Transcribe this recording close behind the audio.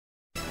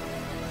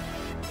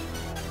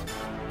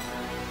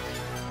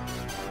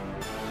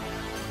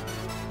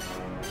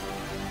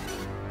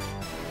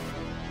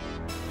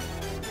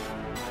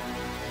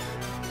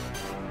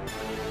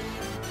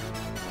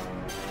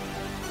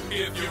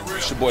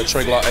It's your boy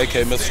Tre Glock,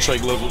 aka Mr. Tre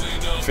Glock.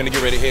 Finna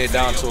get ready to head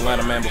down to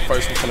Atlanta, man. But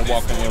first, we finna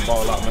walk in here and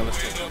ball out, man.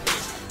 Let's go.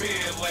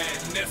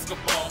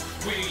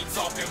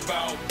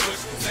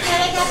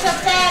 They got your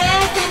fat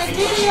ass in the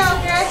video,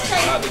 girl.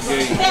 Out the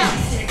gate.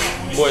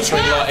 Boy Tre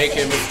Glock,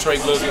 aka Mr. Tre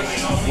Glock.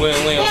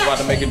 William Williams about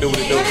to make it do what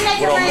it do.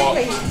 What up, Mark?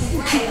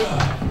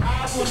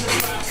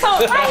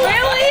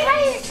 Really?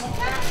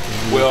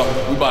 Well,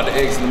 we about to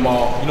exit the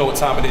mall. You know what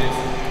time it is.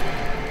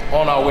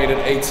 On our way to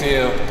the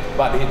ATL,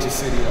 about to hit your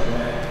city up,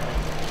 man.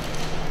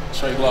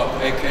 Tre Glock,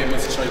 aka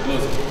Mr. Tre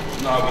Glock.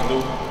 You know how we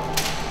do.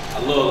 I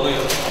love Lil.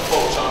 I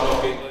fuck with y'all,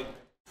 okay?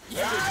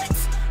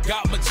 Yikes.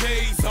 Got my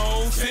J's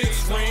on,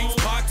 6 rings,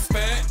 pockets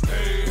fat.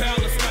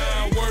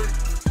 Palestine work,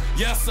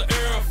 yes, sir,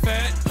 air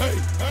fat.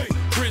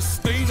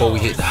 Before we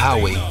hit the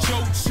highway,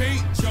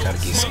 gotta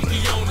get some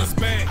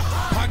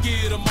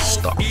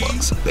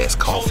Starbucks, the best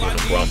coffee in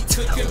the rum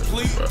town,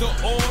 bro.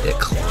 That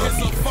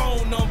Colombian,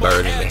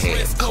 bird in the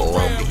hand,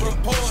 Colombian,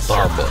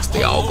 Starbucks,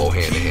 they all go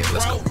hand in hand.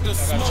 Let's go.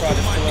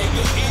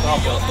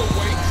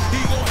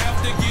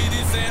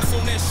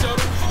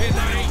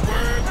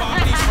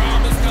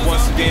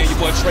 Once again, your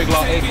boy Tre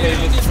Glock, aka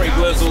Mr. Tre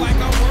Glock.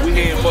 We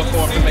here in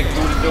Buckhorn to make it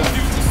do what it do.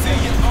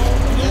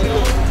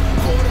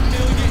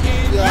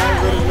 Yeah, I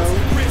already know.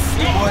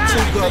 Your boy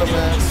Tre Glock,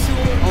 man.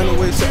 On the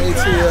way to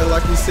ATL,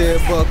 like you said,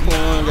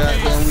 Buckhorn,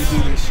 goddamn, we do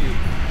this shit.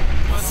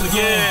 Once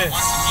again,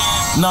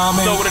 N.A.M.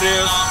 Know what it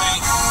is.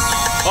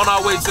 On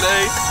our way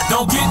today.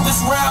 Don't get this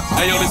rap.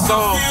 Hey, yo, this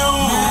song.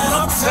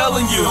 Man, I'm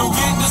telling you. Don't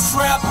get this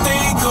rap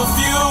thing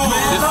confused.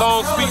 This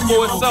song speaks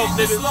for itself,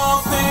 nigga.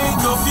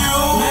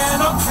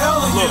 Man, I'm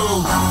telling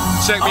you.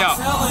 Check me out.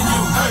 I'm telling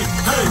you. Hey,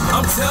 hey,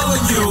 I'm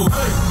telling you.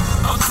 Hey,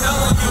 I'm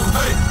telling you.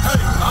 Hey,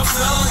 hey, I'm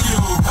telling you.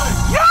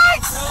 Hey,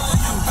 Yikes!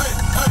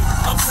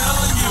 I'm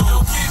telling you.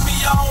 Don't get me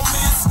all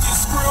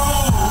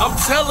misconstrued. I'm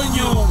telling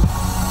you.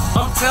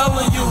 I'm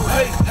telling you.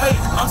 Hey, hey,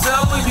 I'm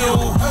telling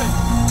you.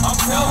 I'm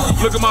telling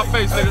you. Look at my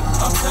face, nigga.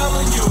 I'm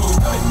telling you.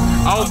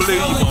 I don't believe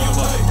you,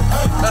 motherfucker.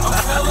 I'm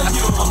telling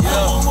you. I'm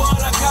doing what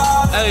I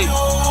got. Hey,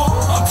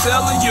 I'm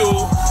telling you.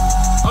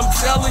 I'm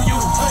telling you.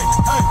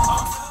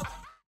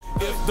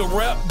 If the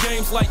rap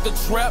game's like the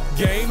trap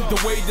game, the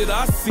way that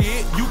I see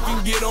it, you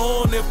can get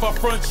on if I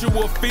front you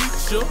a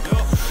feature.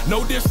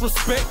 No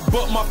disrespect,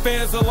 but my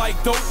fans are like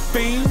dope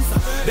fiends.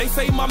 They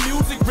say my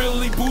music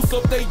really boosts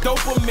up they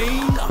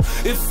dopamine.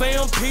 If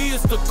Sam P is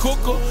the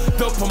cooker,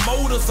 the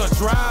promoters are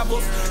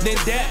drivers, then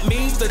that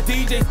means the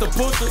DJ's the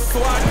pushers.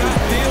 So I got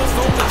deals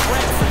on the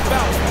tracks and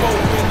vouch for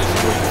in the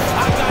street.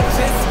 I got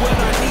just what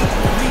I need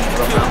for me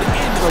to kill the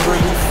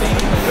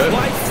industry.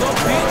 Life's a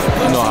bitch,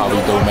 You know how we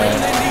do, man.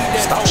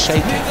 Stop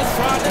shaking.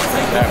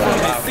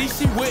 See,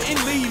 she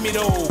wouldn't leave me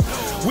though.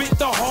 With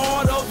the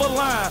heart of a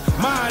lion,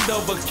 mind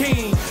of a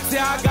king. See,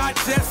 I got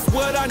just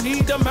what I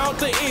need to mount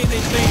to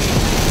anything.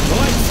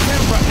 Lights,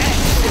 camera,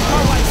 action.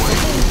 My life's a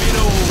movie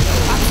though.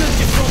 I took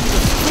it from the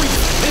street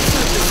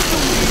into the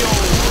studio.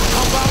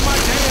 I'm by my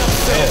damn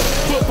self.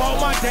 Flip all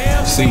my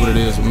damn. See what it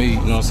is with me,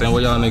 you know what I'm saying?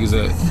 Where y'all niggas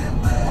at?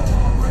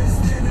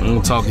 I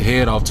don't talk your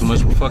head off too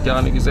much, but fuck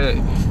y'all niggas at.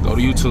 Go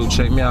to YouTube,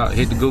 check me out,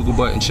 hit the Google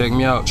button, check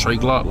me out. Tre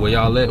Glock, where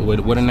y'all at? Where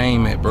the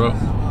name at, bro?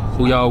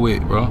 Who y'all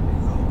with, bro?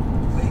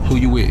 Who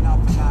you with?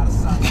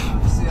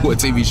 What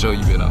TV show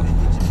you been on?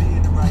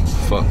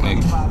 Fuck,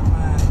 nigga.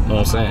 Know what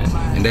I'm saying?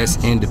 And that's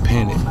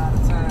independent.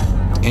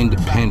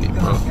 Independent,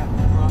 bro.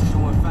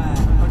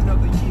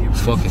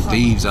 Fucking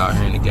thieves out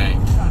here in the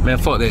game. Man,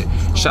 fuck that.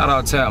 Shout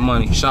out Tap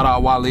Money. Shout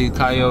out Wale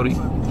Coyote. You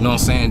know what I'm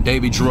saying?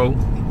 David Dro.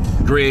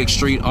 Greg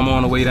Street, I'm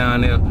on the way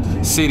down there.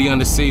 City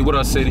Under Sea, what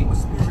up, City?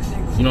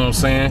 You know what I'm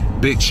saying?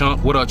 Big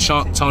Chunk, what up,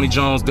 Chunk? Tony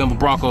Jones, Denver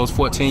Broncos,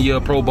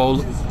 14-year Pro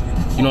Bowler.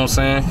 You know what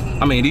I'm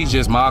saying? I mean, these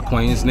just my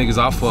acquaintance, niggas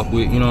I fuck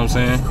with, you know what I'm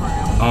saying?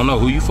 I don't know,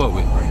 who you fuck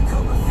with?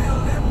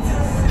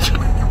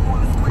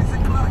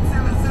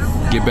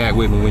 Get back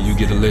with me when you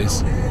get a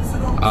list.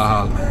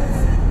 I'll holler.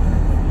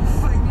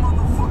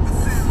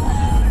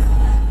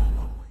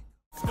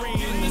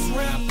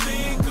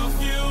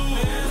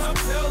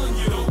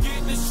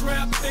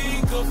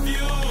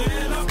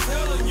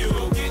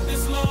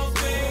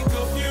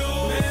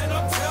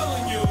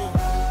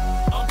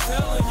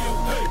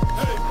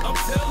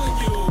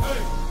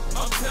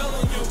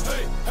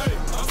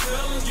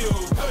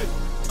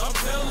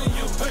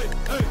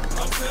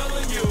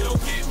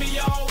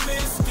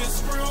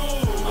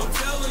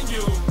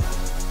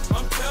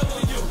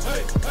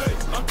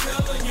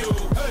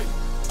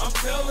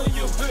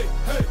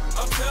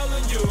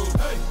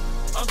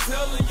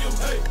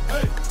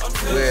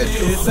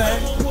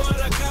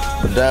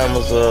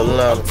 Diamonds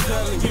Atlanta.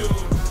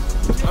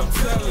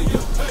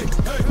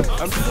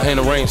 I ain't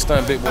a rain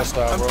stunt, big boy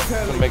style, bro.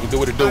 Gonna make it do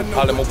what it do.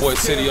 Holla at my boy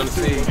City on the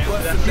scene. All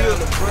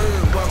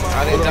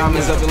that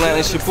diamonds up Atlanta,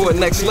 it's your boy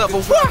Next Level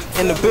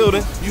in the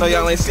building. Know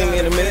y'all ain't seen me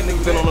in a minute,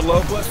 nigga been on the low.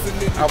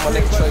 Out my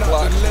nigga Tre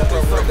Glock.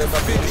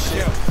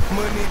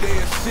 Money they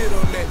a shit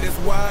on that, that's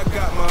why I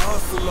got my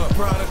hustle up.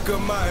 Product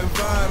of my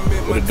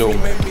environment, What it do?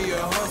 made me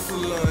a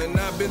hustler. And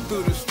I've been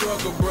through the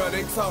struggle, bro.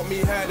 They taught me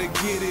how to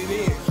get it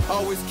in.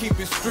 Always keep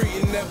it street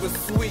and never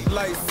sweet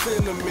like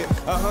cinnamon.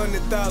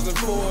 100,000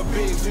 for a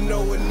bitch, you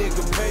know a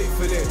nigga pay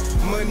for that.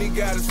 Money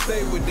gotta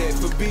stay with that.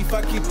 For beef,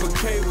 I keep a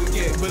K with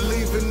that.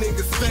 Believe a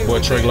nigga stay Boy,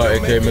 with Tre that.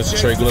 Glock, aka Mr.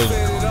 Tre Glock.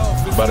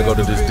 About to go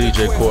to this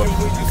DJ court.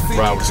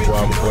 Ride with the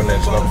squad before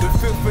next level.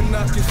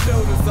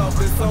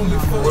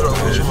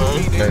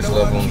 Next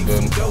level in the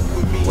building.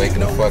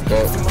 Waking the fuck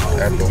up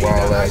after a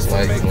while last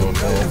night, you know what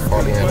I'm saying?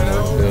 Partying in the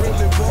building,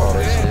 all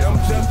that shit.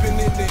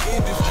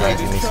 Trying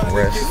to get me some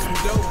rest.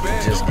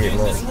 Just getting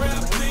up.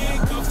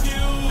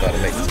 Gotta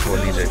make this poor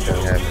DJ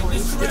thing happen.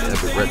 Get the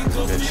epic records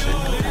and that shit.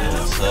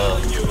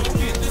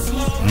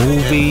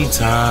 Movie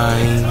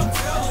time.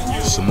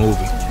 It's a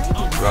movie.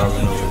 You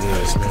already know what it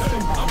is, man.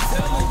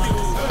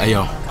 Hey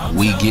yo,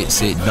 we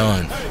gets it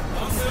done.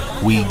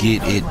 We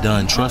get it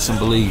done. Trust and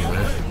believe, man. You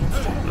know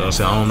what I'm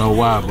saying? I don't know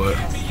why, but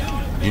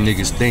you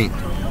niggas think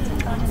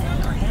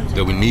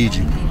that we need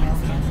you.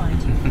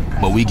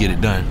 But we get it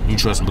done. You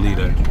trust and believe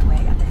that.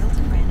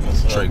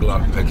 That's Tre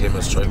Glock. aka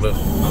Mr. Tre Glock.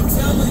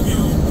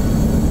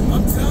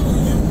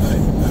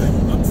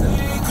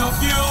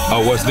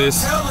 Oh, what's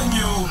this?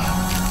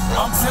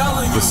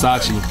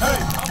 Versace.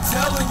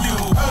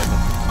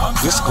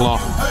 This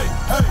cloth.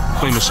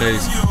 Clean the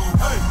shades.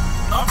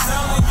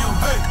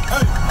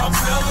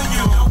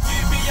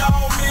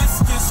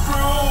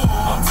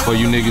 For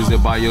you niggas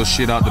that buy your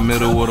shit out the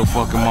middle of the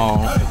fucking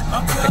mall.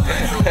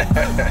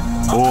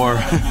 Or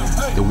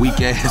the weak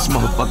ass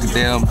motherfucking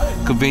damn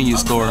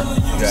convenience store.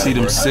 See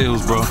them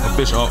sales, bro.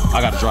 Official. Oh,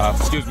 I gotta drive.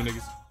 Excuse me,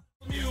 niggas.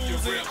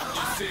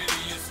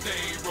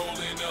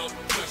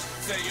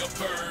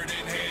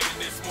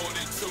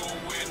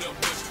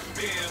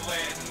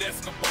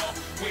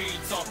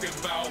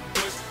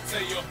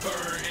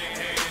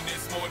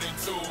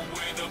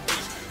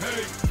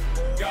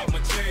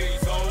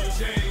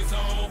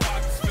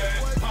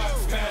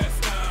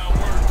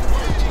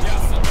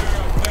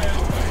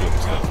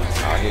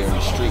 Out here in the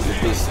street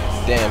with this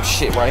damn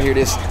shit right here,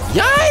 this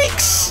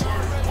Yikes!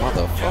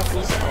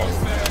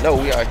 Motherfuckers. No,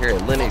 we out here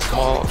at Lenox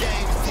Mall,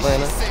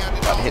 Atlanta.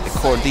 About to hit the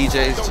core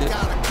DJs shit.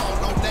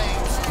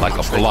 Like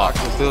a block.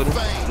 Building.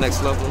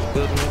 Next level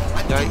building.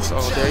 Yikes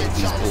all day.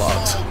 These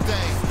blocks.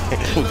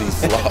 These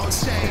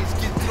blocks.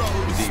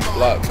 These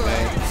blocks,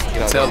 man. You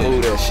know,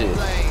 move that shit.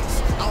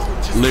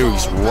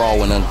 Lyrics raw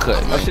and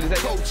uncut, man.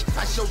 Coach,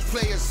 I show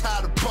players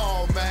how to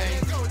ball,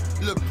 man.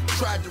 Look,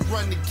 tried to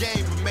run the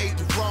game and made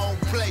the wrong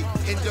play.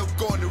 Ended up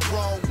going the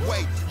wrong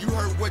way. You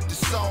heard what the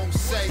song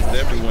say.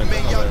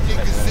 Man, y'all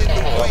niggas in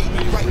the way,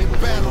 writing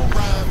battle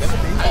rhymes.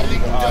 I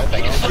linked up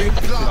with Tre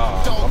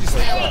Glock, dog is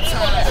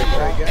advertising.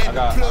 And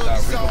the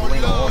plugs all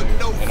love,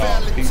 no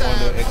Valentine.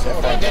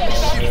 And then the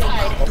shit from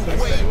out the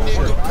way,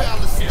 nigga,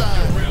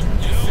 Palestine.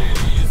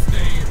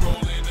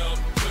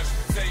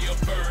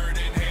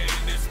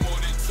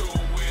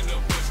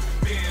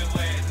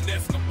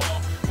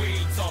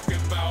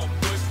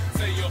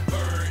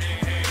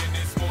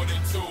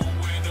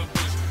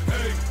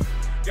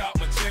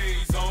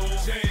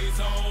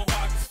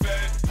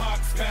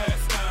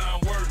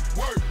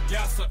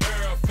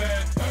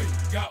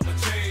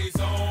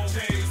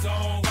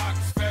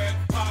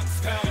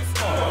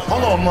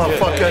 Hold on,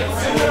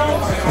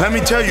 motherfucker. Let me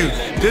tell you,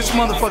 this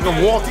motherfucker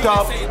walked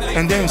up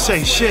and didn't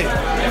say shit.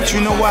 But you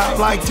know why I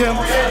liked him?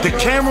 The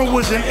camera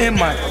wasn't in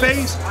my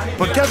face,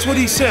 but guess what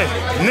he said?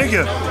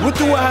 Nigga, what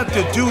do I have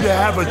to do to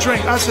have a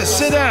drink? I said,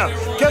 sit down.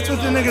 Guess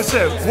what the nigga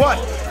said? What?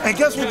 And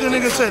guess what the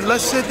nigga said?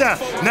 Let's sit down.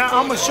 Now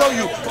I'm gonna show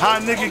you how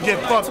a nigga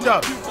get fucked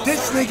up.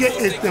 This nigga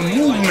is the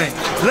movement.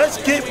 Let's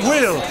get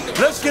real.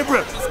 Let's get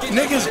real.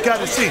 Niggas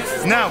gotta see.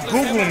 Now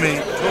Google me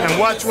and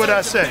watch what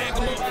I say.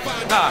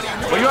 Nah,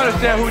 well, you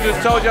understand who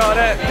just told y'all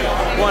that?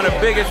 One of the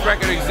biggest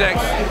record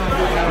execs.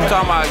 I'm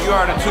talking about, you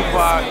heard of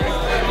Tupac,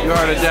 you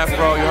heard of Death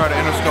Row, you heard of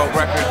Interscope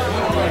Records.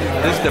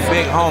 This is the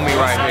big homie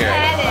right here.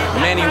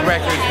 Many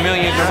records,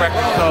 millions of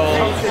records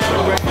sold.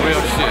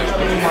 Real shit.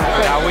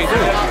 How we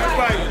do.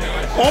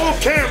 On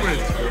cameras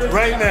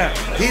right now.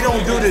 He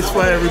don't do this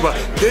for everybody.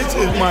 This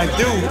is my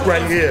dude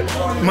right here.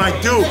 My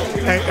dude.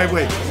 Hey,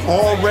 wait.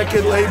 All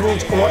record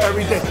labels, all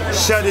everything.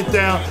 Shut it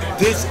down.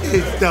 This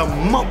is the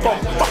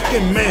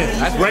motherfucking man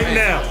right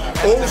now.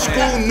 Old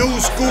school, new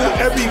school,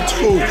 every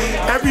school.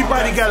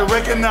 Everybody gotta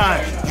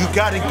recognize. You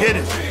gotta get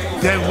it.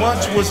 There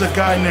once was a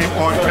guy named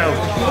R. Kelly.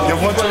 There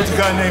once was a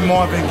guy named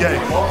Marvin Gaye.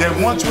 There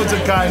once was a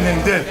guy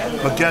named this.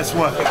 But guess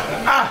what?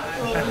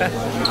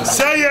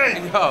 Say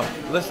it! Yo,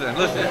 listen.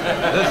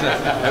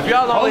 If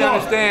y'all only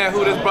understand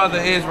who this brother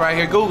is right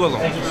here, Google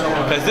him.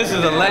 Because this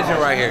is a legend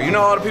right here. You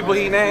know all the people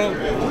he named?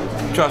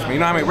 Trust me, you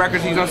know how many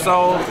records he's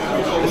unsold?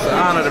 It's an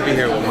honor to be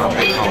here with my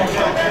big homie.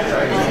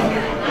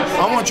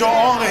 I want y'all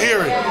all to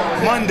hear it.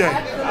 Monday,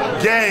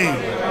 Game,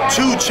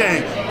 2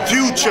 Chainz,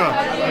 Future,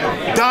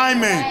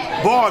 Diamond,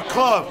 Bar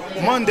Club,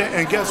 Monday,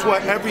 and guess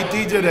what? Every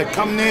DJ that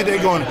come there,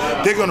 they're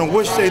gonna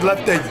wish they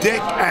left their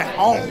dick at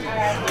home.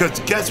 Cause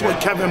guess what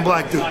Kevin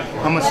Black do?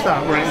 I'm gonna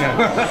stop right now.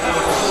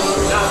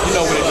 You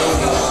know what it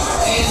do.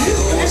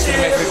 What you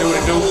make me do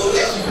to do.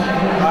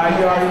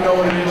 You already know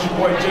what it is. Your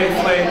boy Jay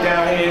Flay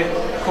down here.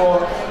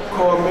 Called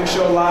called Mix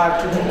Show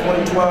Live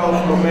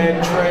 2012. My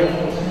man Tre.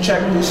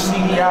 Check this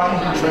CD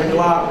out. Tre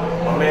Glock,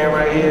 my man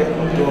right here,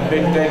 doing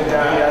big things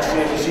down here. I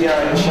see how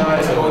he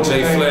shines.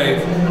 J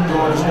Flav.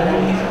 Doing his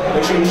thing.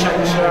 Make sure you check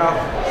this shit out.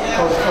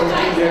 Coach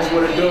DJs,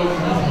 what it do.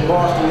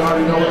 Boston, you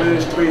already know what it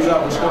is. 3's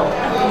up, let's go.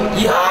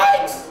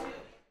 Yikes!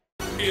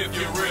 If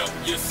you rep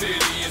your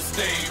city and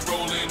stay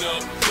rolling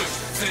up, push.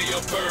 Say a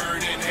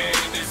bird in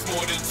hand, it's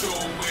more than two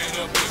in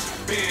a bush.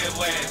 Been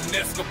Latin,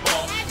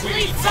 Escobar.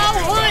 We so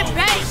hood,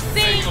 babe.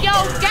 See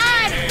your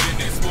Gotti.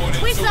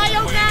 We saw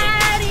your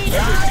Gotti.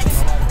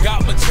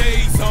 Got my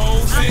J's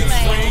on, 6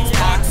 rings,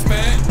 box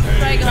fat.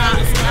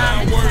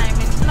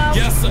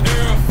 Yes, sir,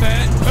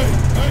 fat.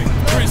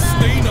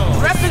 Christina.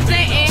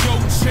 Representing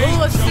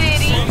Bull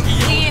City.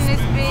 We in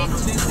this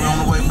bitch. We're on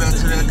the way back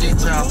to that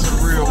detail to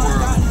the real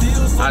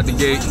world. Out the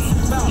gate,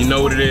 you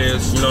know what it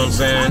is, you know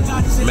what I'm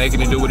saying?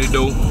 Making it do what it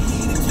do.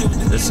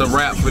 It's a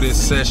wrap for this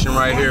session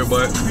right here,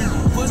 but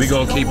we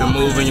gonna keep it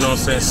moving, you know what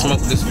I'm saying?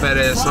 Smoke this fat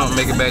ass something,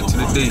 make it back to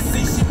the D.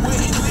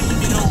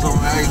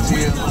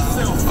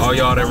 All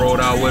y'all that rode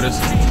out with us,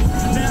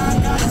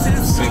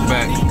 sit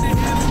back,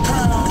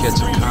 catch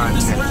your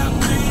content.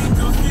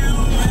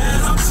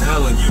 I'm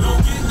telling you.